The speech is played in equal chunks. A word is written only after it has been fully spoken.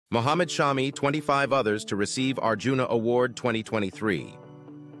Mohammad Shami, 25 others to receive Arjuna Award 2023.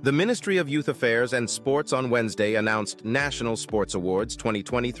 The Ministry of Youth Affairs and Sports on Wednesday announced National Sports Awards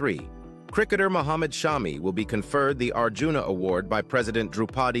 2023. Cricketer Mohammad Shami will be conferred the Arjuna Award by President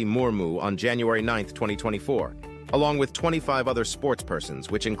Droupadi Murmu on January 9, 2024, along with 25 other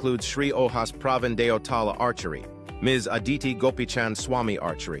sportspersons, which includes Ojas Pravin Deotale Archery, Ms. Aditi Gopichand Swami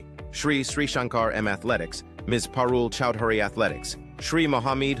Archery, Sreeshankar M Athletics, Ms. Parul Chaudhary Athletics, Shri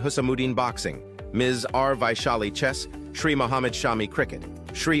Mohameed Hussamuddin Boxing, Ms. R. Vaishali Chess, Shri Mohammad Shami Cricket,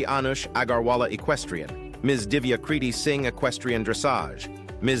 Shri Anush Agarwala Equestrian, Ms. Divya Kriti Singh Equestrian Dressage,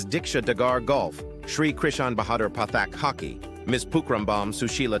 Ms. Diksha Dagar Golf, Shri Krishan Bahadur Pathak Hockey, Ms. Pukrambam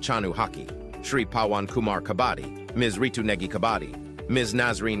Sushila Chanu Hockey, Shri Pawan Kumar Kabaddi, Ms. Ritu Negi Kabaddi, Ms.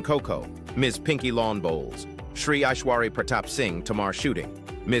 Nazreen Koko, Ms. Pinky Lawn Bowls, Shri Aishwari Pratap Singh Tamar Shooting,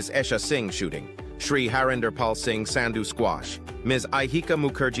 Ms. Esha Singh Shooting, Shri Harinder Pal Singh Sandhu Squash, Ms. Ihika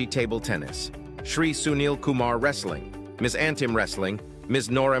Mukherjee Table Tennis, Shri Sunil Kumar Wrestling, Ms. Antim Wrestling, Ms.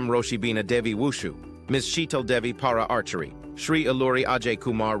 Norem Roshibina Devi Wushu, Ms. Sheetal Devi Para Archery, Shri Alluri Ajay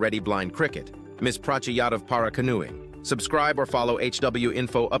Kumar Reddy Blind Cricket, Ms. Prachi Yadav Para Canoeing. Subscribe or follow HW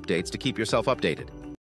Info updates to keep yourself updated.